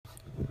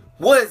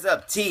What is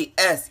up,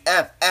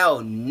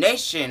 TSFL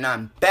Nation?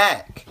 I'm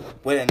back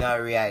with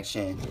another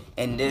reaction,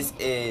 and this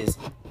is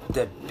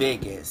the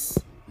biggest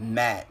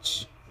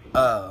match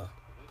of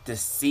the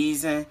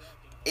season.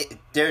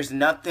 There's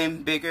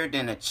nothing bigger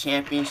than a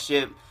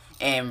championship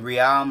and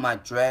Real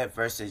Madrid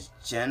versus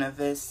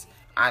Juventus.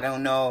 I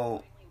don't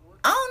know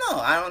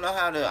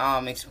how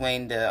to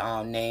explain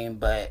the name,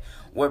 but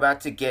we're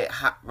about to get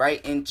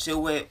right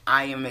into it.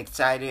 I am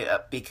excited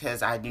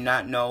because I do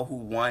not know who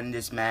won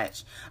this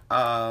match.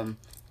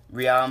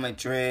 Real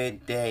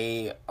Madrid,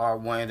 they are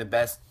one of the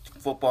best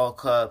football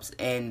clubs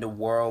in the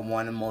world,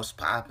 one of the most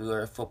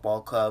popular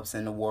football clubs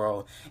in the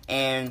world.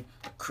 And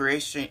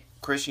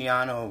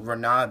Cristiano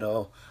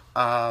Ronaldo,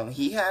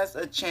 he has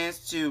a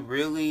chance to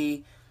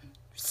really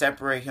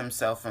separate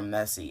himself from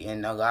Messi.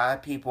 And a lot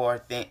of people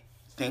are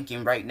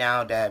thinking right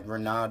now that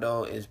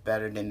Ronaldo is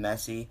better than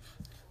Messi.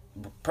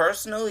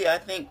 Personally, I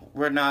think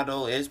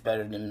Ronaldo is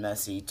better than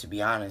Messi, to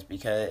be honest,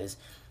 because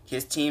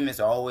his team is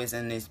always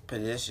in this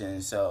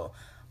position. So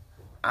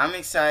I'm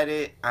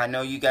excited. I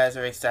know you guys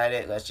are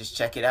excited. Let's just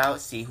check it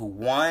out, see who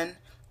won.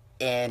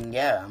 And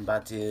yeah, I'm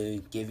about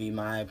to give you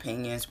my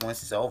opinions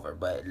once it's over,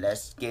 but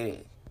let's get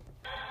it.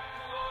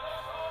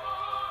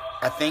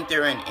 I think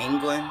they're in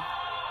England,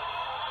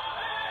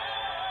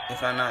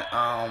 if I'm not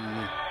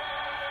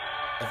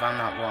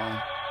wrong.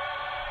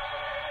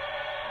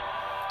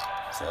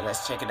 So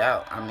let's check it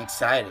out. I'm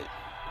excited.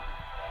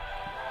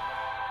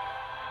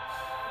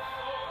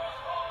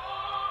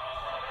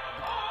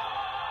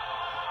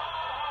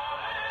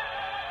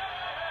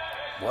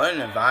 What an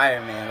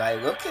environment.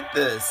 Like, look at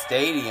the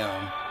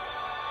stadium.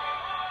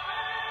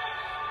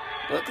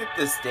 Look at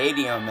the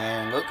stadium,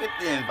 man. Look at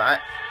the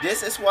environment.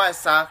 This is why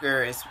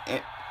soccer is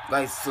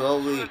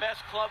slowly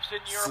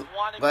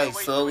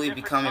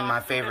becoming my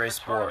favorite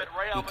sport,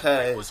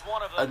 because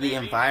of the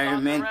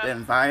environment. The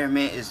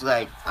environment is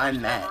like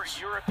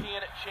unmatched.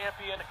 European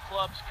Champion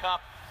Clubs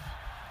Cup.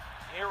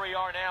 Here we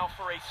are now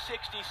for a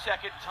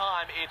 62nd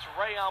time. It's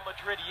Real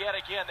Madrid yet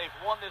again. They've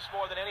won this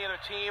more than any other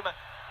team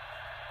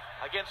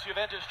against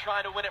Juventus,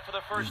 trying to win it for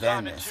the first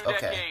time in 2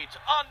 decades.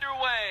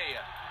 Underway.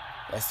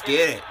 Let's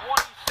get it.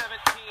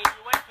 2017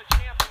 UEFA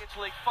Champions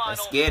League final.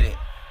 Let's get it.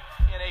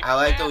 I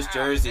like those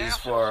jerseys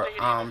for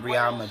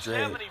Real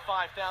Madrid.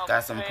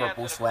 Got some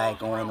purple swag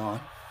going on.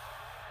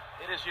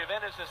 It is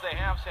Juventus as they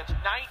have since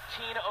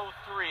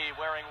 1903,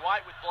 wearing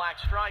white with black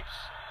stripes.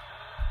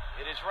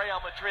 It is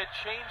Real Madrid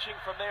changing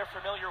from their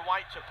familiar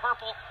white to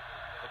purple,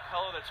 the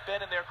color that's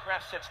been in their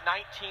crest since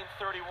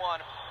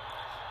 1931.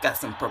 Got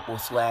some purple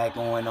swag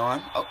going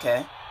on.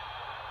 Okay.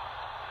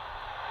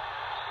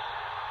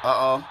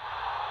 Uh-oh.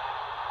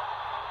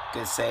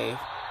 Good save.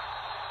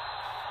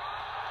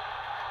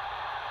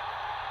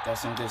 Got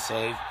some good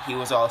save. He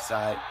was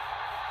offside.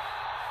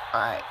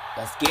 Alright,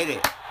 let's get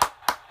it.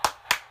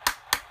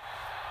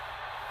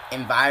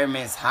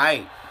 Environment's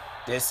hype.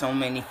 There's so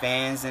many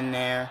fans in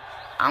there.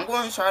 I'm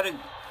going to try to...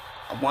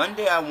 One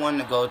day I want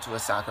to go to a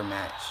soccer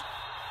match.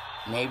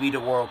 Maybe the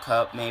World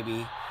Cup,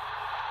 maybe.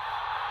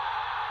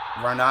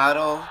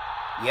 Ronaldo,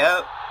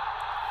 yep.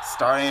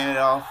 Starting it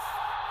off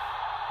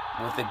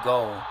with a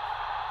goal.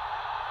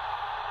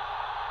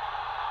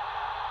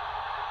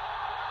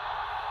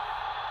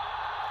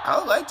 I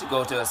would like to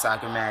go to a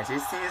soccer match. It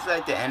seems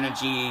like the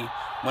energy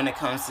when it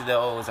comes to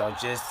those are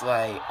just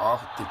like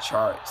off the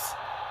charts.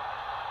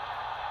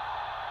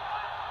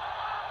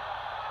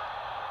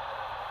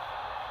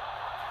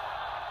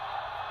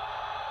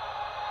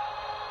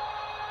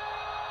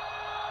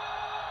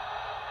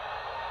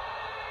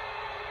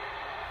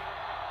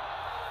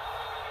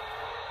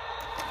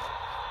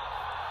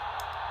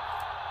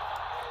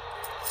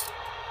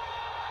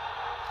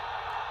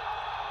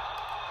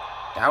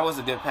 That was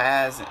a good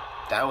pass.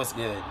 That was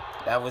good.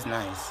 That was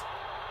nice.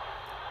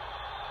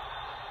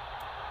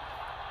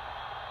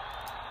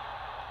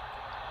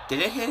 Did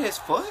it hit his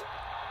foot?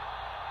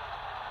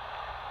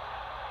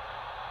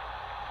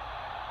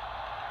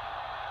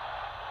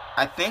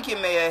 I think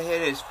it may have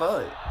hit his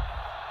foot.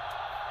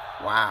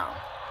 Wow.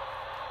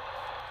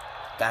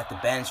 Got the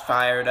bench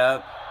fired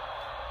up.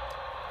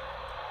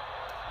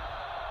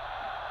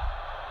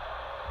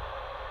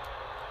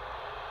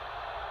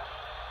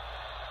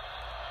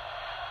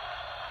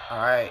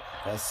 Alright,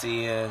 let's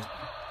see. Uh-oh.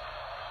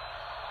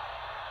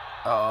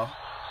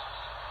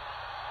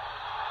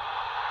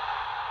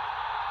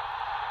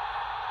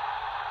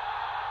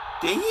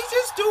 Did he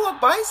just do a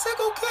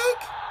bicycle kick?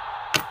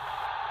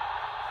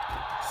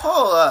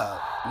 Hold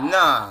up.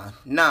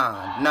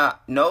 Nah.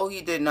 No,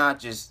 he did not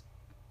just...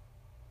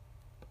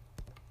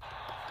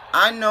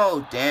 I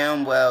know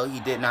damn well he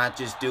did not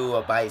just do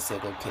a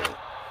bicycle kick.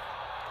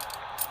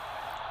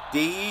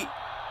 Did he...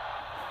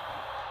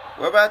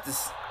 We're about to...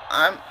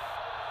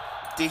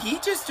 Did he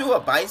just do a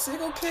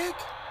bicycle kick?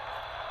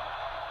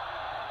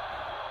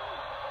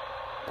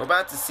 We're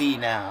about to see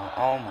now.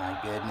 Oh my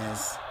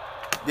goodness.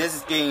 This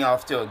is getting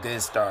off to a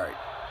good start.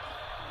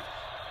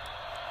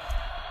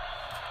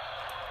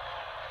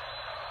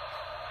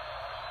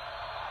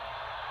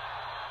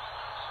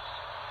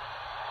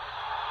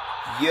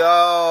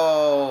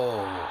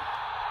 Yo.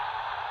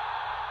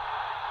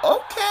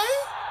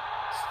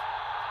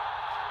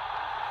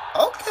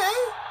 Okay.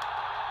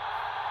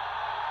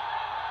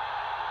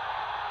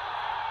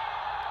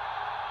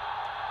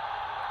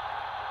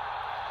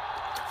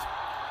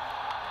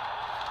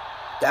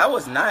 That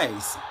was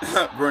nice.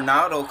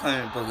 Ronaldo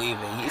couldn't believe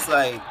it. He's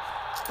like,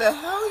 what the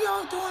hell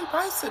y'all doing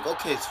bicycle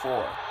kicks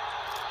for?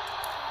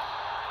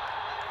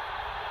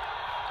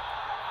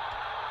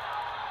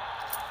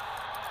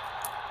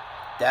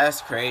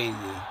 That's crazy.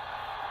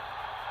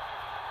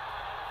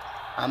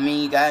 I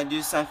mean, you gotta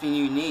do something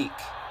unique.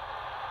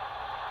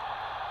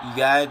 You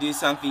gotta do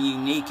something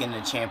unique in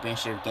the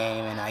championship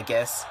game, and I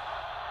guess...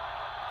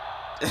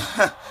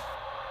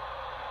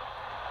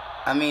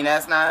 I mean,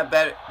 that's not a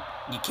better...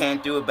 You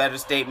can't do a better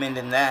statement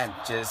than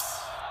that. Just...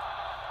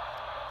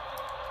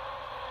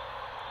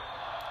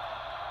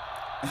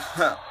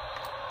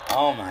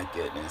 Oh my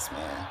goodness,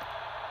 man.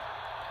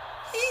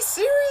 He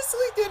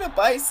seriously did a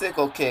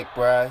bicycle kick,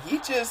 bruh. He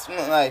just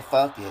went like,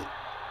 fuck it.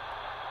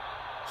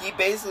 He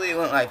basically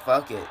went like,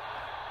 fuck it.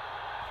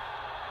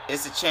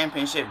 It's a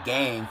championship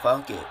game,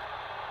 fuck it.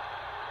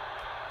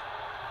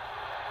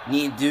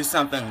 Need to do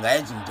something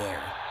legendary.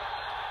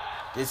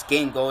 This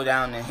game go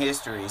down in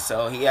history,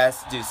 so he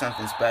has to do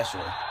something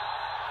special.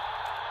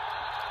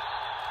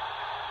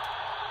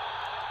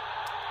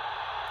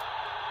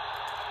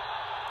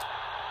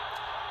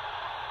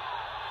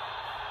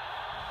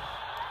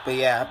 But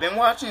yeah, I've been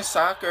watching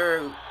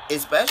soccer,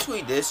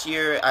 especially this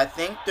year. I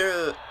think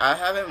I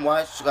haven't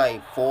watched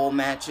like full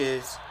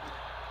matches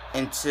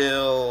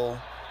until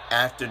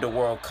after the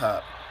World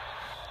Cup.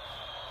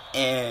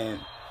 And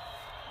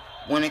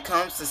when it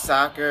comes to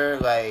soccer,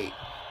 like,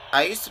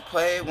 I used to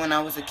play it when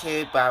I was a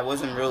kid, but I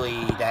wasn't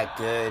really that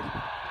good.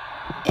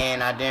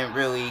 And I didn't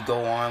really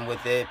go on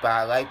with it, but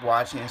I like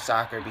watching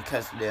soccer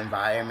because of the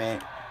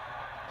environment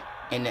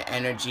and the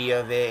energy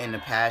of it and the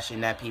passion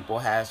that people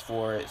has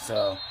for it.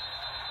 So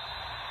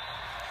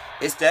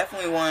it's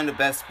definitely one of the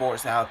best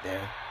sports out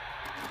there.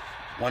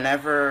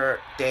 Whenever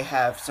they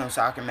have some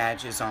soccer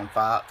matches on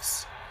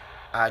Fox,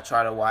 I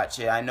try to watch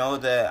it. I know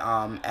that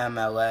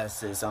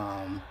MLS is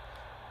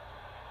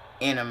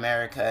in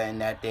America and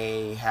that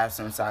they have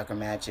some soccer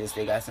matches.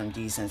 They got some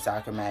decent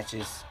soccer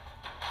matches.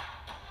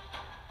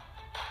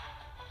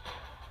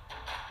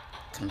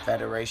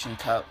 Confederation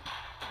Cup,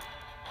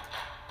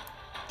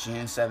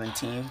 June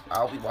 17th.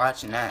 I'll be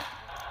watching that.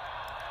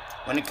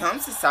 When it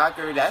comes to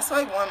soccer, that's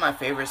like one of my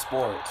favorite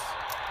sports.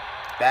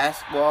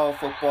 Basketball,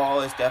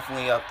 football is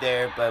definitely up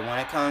there, but when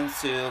it comes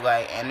to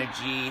like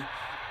energy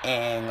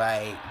and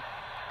like,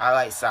 I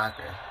like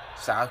soccer.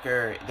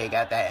 Soccer, they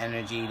got that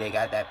energy, they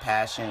got that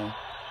passion.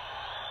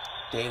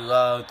 They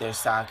love their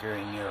soccer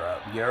in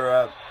Europe.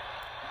 Europe,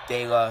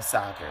 they love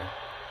soccer.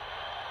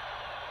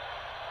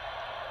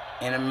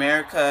 In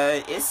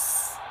America,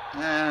 it's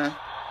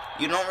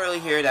you don't really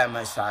hear that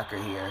much soccer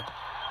here.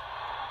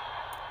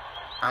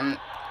 I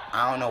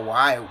don't know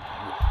why.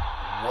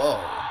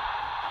 Whoa.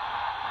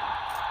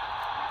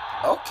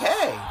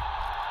 Okay.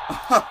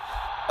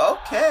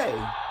 Okay.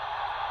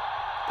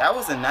 That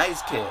was a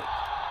nice kick.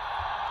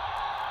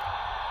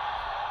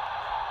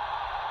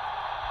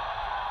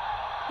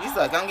 He's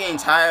like, I'm getting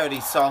tired of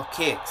these soft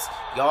kicks.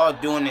 Y'all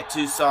doing it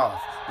too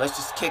soft. Let's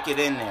just kick it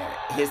in there.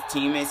 His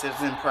teammates is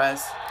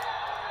impressed.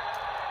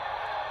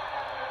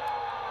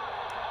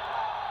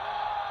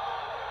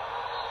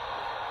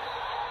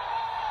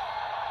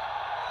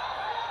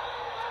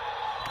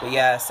 But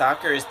yeah,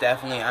 soccer is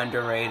definitely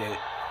underrated.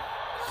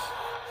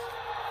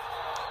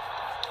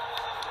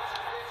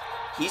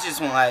 He's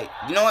just like,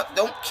 you know what?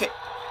 Don't kick.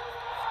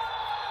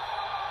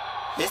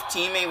 His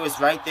teammate was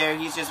right there.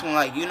 He's just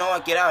like, you know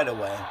what? Get out of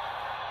the way.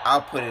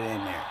 I'll put it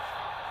in there.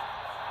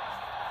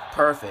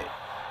 Perfect.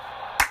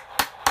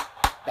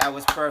 That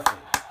was perfect.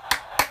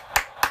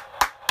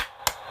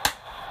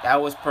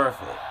 That was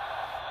perfect.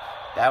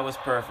 That was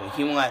perfect.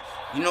 He went like,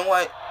 you know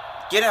what?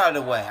 Get out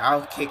of the way.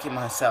 I'll kick it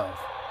myself.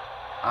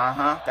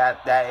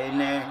 Got that in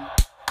there.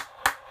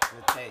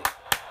 Good tape.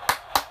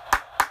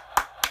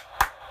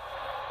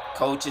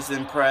 Coach is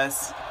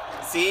impressed.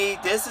 See,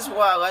 this is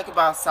what I like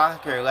about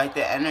soccer. Like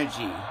the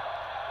energy.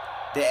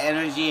 The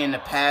energy and the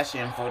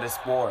passion for the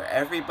sport.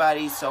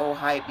 Everybody's so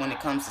hyped when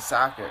it comes to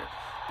soccer.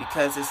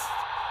 Because it's...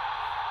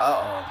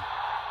 Uh-oh.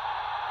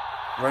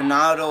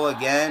 Ronaldo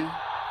again.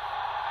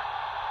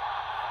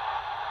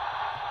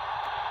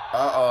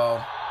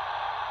 Uh-oh.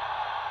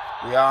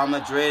 Real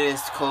Madrid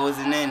is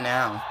closing in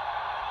now.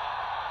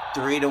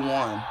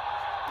 3-1.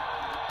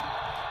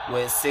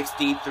 With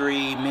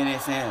 63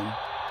 minutes in.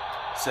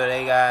 So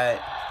they got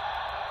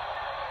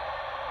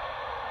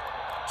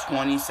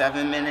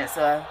 27 minutes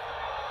left.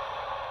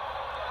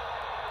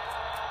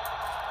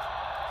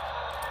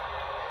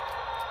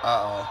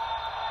 Uh-oh.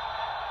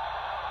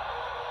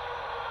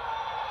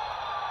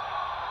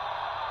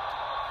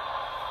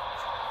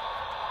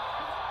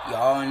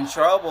 Y'all in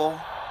trouble.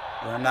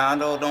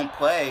 Ronaldo don't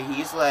play.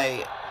 He's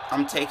like,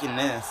 I'm taking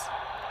this.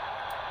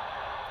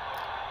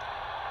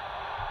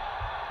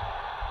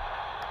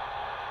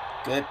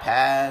 Good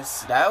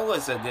pass. That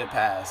was a good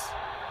pass.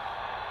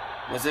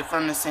 Was it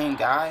from the same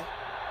guy?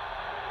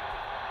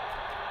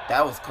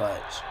 That was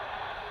clutch.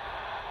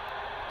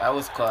 That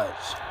was clutch.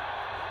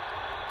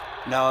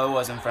 No, it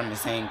wasn't from the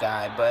same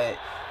guy, but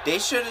they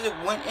should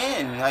have went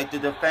in. Like, the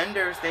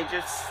defenders, they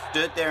just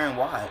stood there and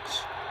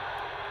watched.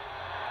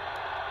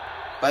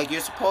 Like,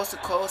 you're supposed to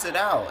close it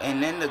out.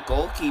 And then the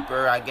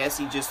goalkeeper, I guess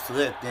he just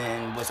slipped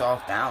and was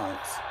off balance.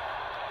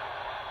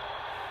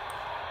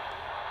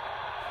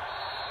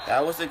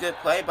 That was a good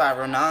play by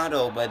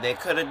Ronaldo, but they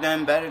could have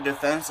done better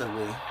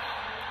defensively.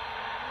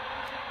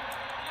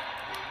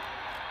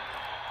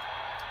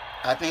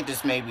 I think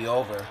this may be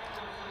over.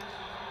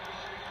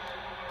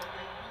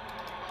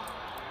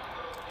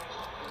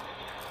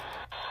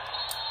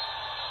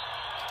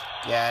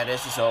 Yeah,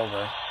 this is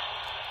over.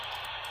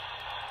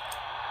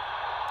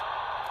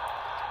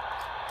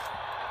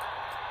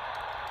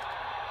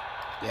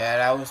 Yeah,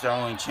 that was their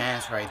only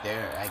chance right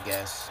there, I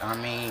guess. I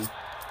mean,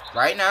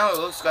 right now it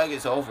looks like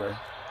it's over.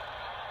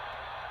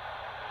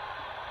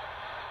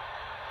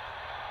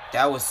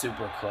 That was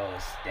super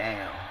close.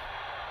 Damn.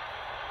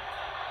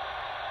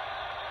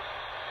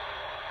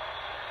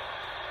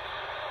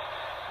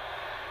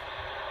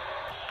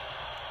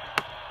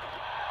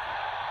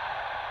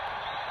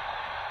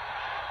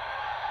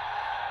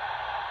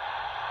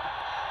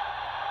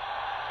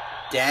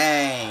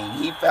 Dang,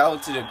 he fell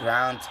to the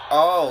ground.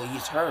 Oh,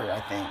 he's hurt, I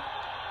think.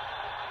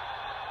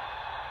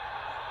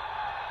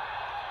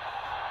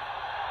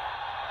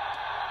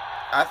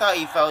 I thought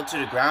he fell to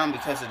the ground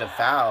because of the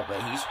foul,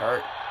 but he's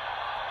hurt.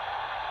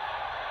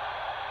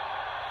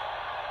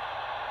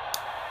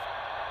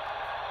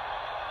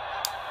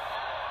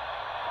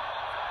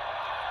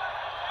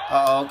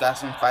 Uh-oh, got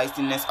some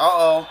feistiness.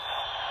 Uh-oh.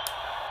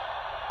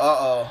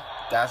 Uh-oh,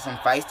 got some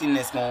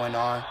feistiness going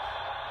on.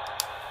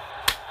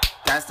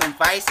 Got some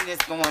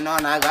feistiness going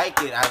on. I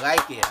like it. I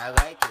like it. I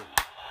like it.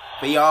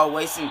 But y'all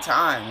wasting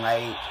time.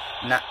 Like,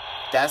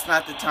 that's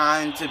not the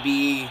time to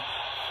be,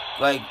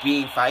 like,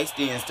 being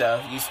feisty and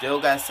stuff. You still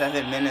got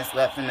 7 minutes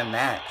left in the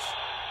match.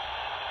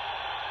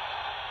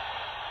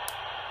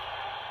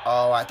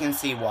 Oh, I can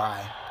see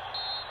why.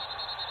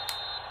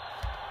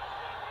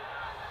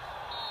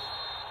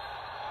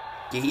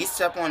 Did he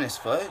step on his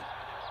foot?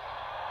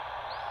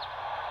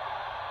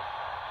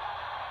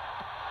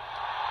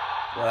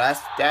 Well, that's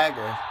the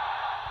dagger.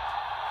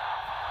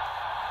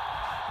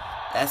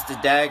 That's the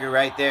dagger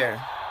right there.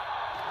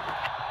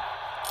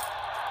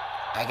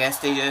 I guess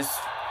they just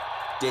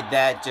did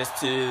that just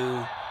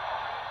to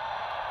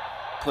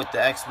put the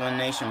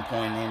explanation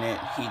point in it.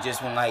 He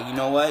just went like, you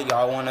know what?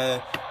 Y'all want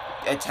to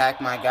attack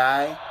my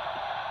guy?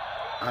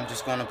 I'm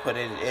just going to put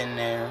it in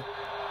there.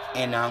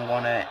 And I'm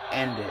going to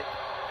end it.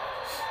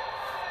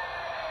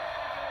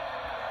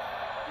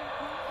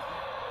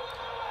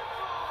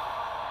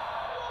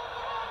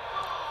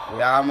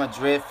 Real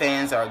Madrid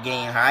fans are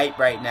getting hyped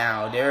right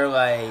now. They're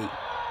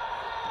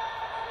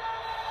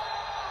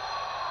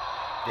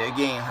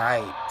getting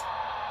hyped.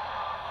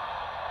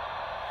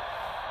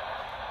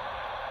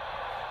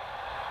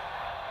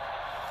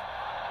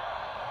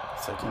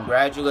 So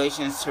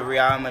congratulations to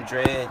Real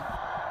Madrid.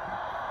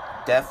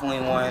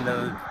 Definitely one of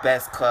the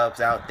best clubs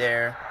out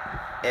there.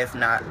 If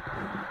not,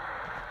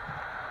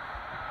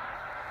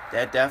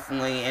 they're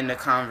definitely in the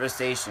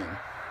conversation.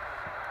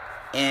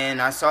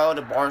 And I saw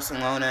the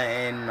Barcelona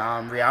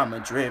and Real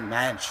Madrid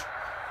match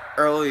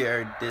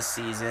earlier this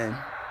season.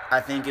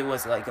 I think it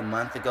was like a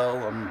month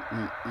ago,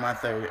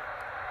 month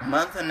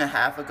and a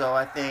half ago,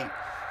 I think.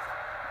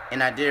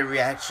 And I did a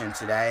reaction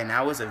to that, and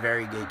that was a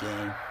very good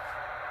game.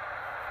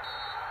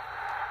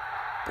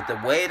 But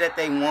the way that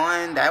they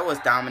won, that was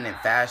dominant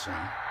fashion.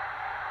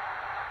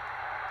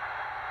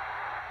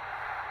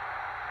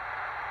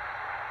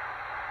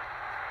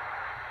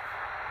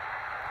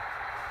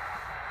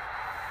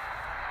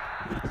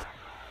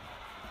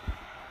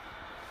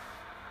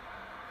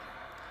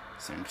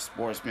 Some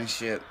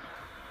sportsmanship.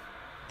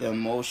 The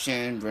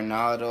emotion,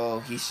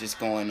 Ronaldo, he's just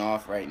going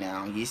off right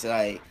now. He's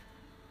like,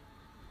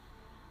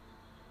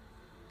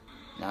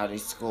 now they're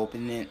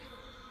scoping it.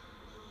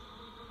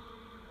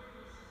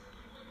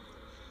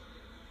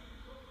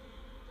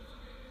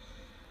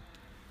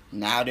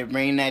 Now they're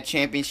bringing that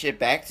championship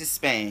back to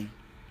Spain.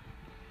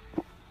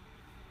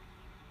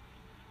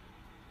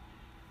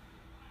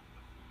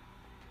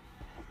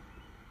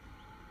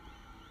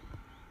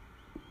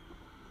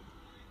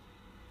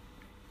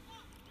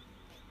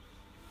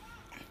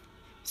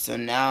 So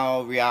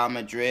now Real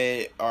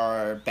Madrid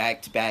are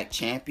back-to-back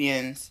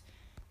champions.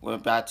 We're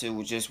about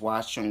to just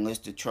watch them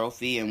list the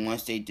trophy, and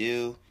once they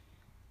do,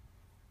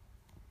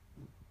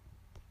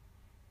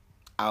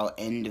 I'll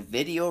end the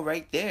video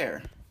right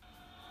there.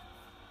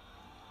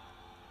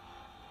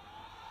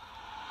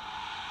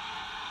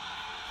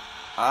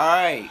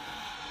 Alright.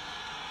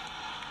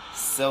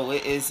 So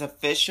it is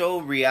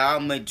official. Real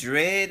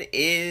Madrid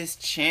is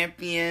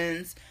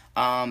champions.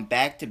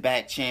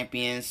 Back-to-back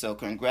champions. So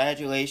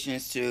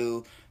congratulations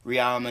to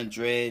Real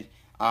Madrid.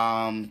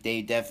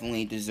 They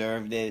definitely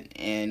deserved it.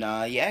 And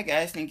yeah,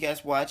 guys, thank you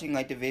guys for watching.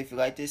 Like the video if you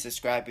liked it.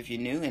 Subscribe if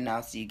you're new. And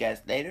I'll see you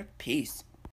guys later. Peace.